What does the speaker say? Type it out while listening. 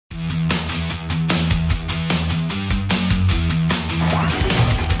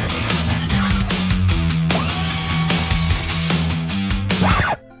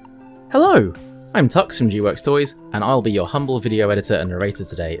Hello! I'm Tux from GWorks Toys, and I'll be your humble video editor and narrator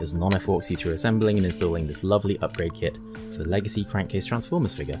today as Nonnef walks you through assembling and installing this lovely upgrade kit for the Legacy Crankcase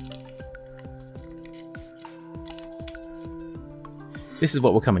Transformers figure. This is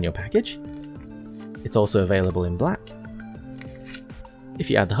what will come in your package. It's also available in black. If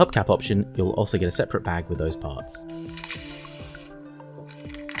you add the hubcap option, you'll also get a separate bag with those parts.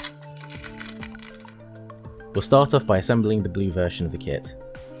 We'll start off by assembling the blue version of the kit.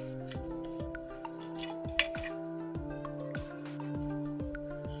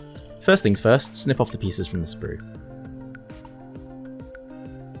 First things first, snip off the pieces from the sprue.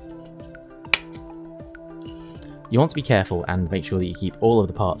 You want to be careful and make sure that you keep all of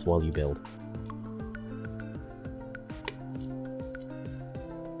the parts while you build.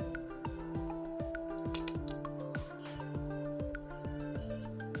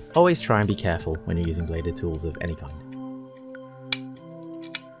 Always try and be careful when you're using bladed tools of any kind.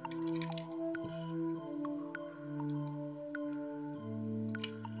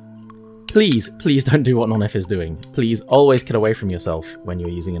 Please don't do what Nonnef is doing. Please always cut away from yourself when you're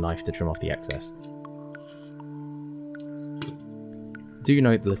using a knife to trim off the excess. Do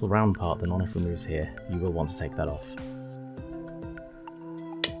note the little round part that Nonnef removes here. You will want to take that off.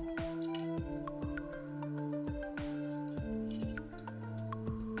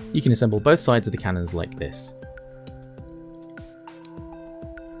 You can assemble both sides of the cannons like this.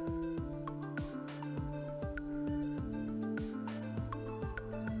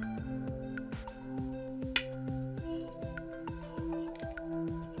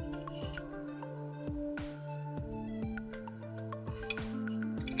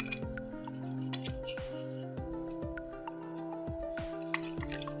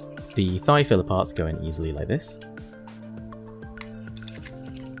 The thigh filler parts go in easily like this.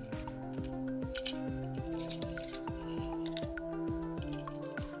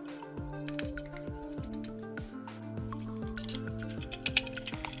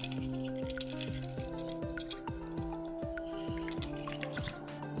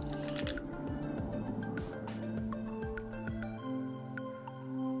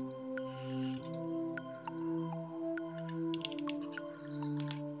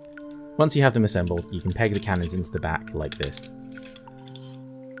 Once you have them assembled, you can peg the cannons into the back like this.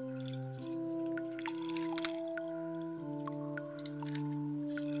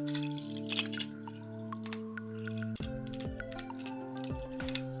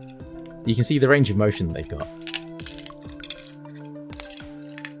 You can see the range of motion that they've got.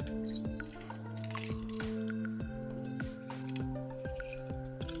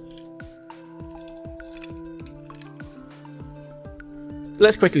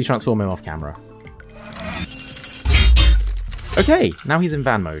 Let's quickly transform him off camera. Okay, now he's in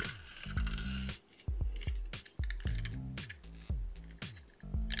van mode.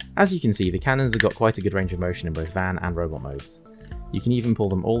 As you can see, the cannons have got quite a good range of motion in both van and robot modes. You can even pull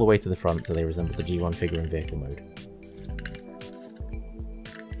them all the way to the front so they resemble the G1 figure in vehicle mode.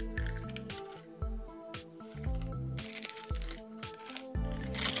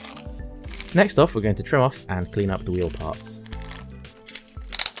 Next off, we're going to trim off and clean up the wheel parts.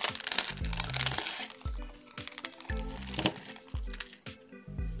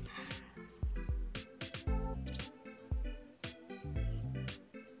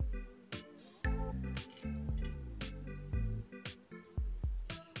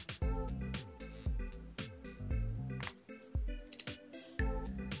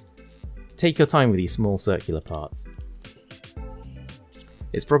 Take your time with these small circular parts.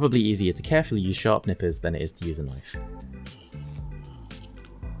 It's probably easier to carefully use sharp nippers than it is to use a knife.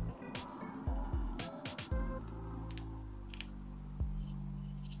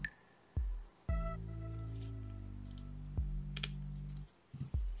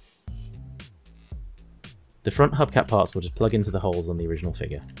 The front hubcap parts will just plug into the holes on the original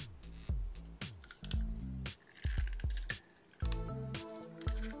figure.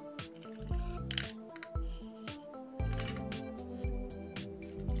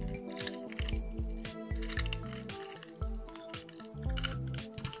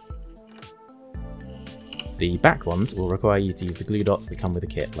 The back ones will require you to use the glue dots that come with the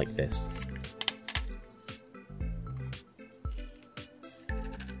kit like this.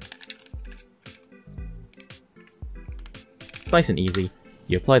 It's nice and easy.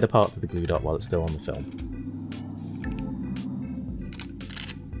 You apply the part to the glue dot while it's still on the film.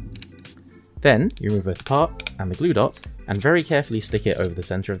 Then you remove both the part and the glue dot and very carefully stick it over the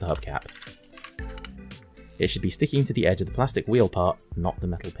centre of the hubcap. It should be sticking to the edge of the plastic wheel part, not the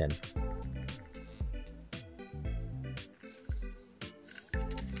metal pin.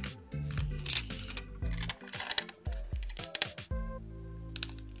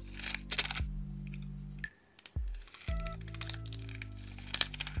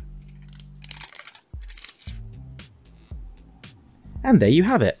 And there you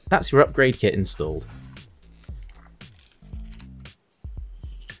have it, that's your upgrade kit installed.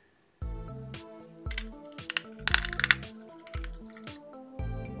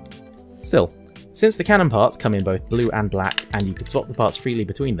 Still, since the cannon parts come in both blue and black, and you can swap the parts freely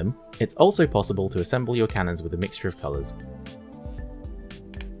between them, it's also possible to assemble your cannons with a mixture of colours.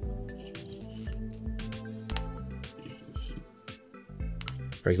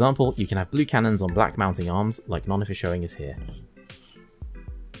 For example, you can have blue cannons on black mounting arms, like Nonnef is showing us here.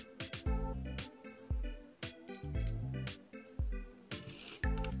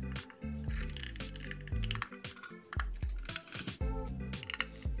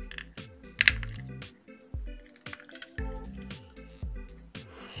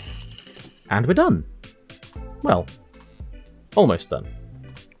 And we're done! Well, almost done.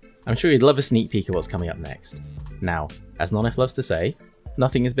 I'm sure you'd love a sneak peek of what's coming up next. Now, as Nonnef loves to say,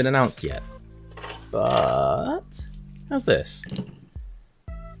 nothing has been announced yet. But how's this?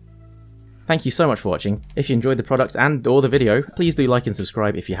 Thank you so much for watching. If you enjoyed the product and or the video, please do like and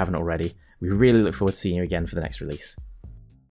subscribe if you haven't already. We really look forward to seeing you again for the next release.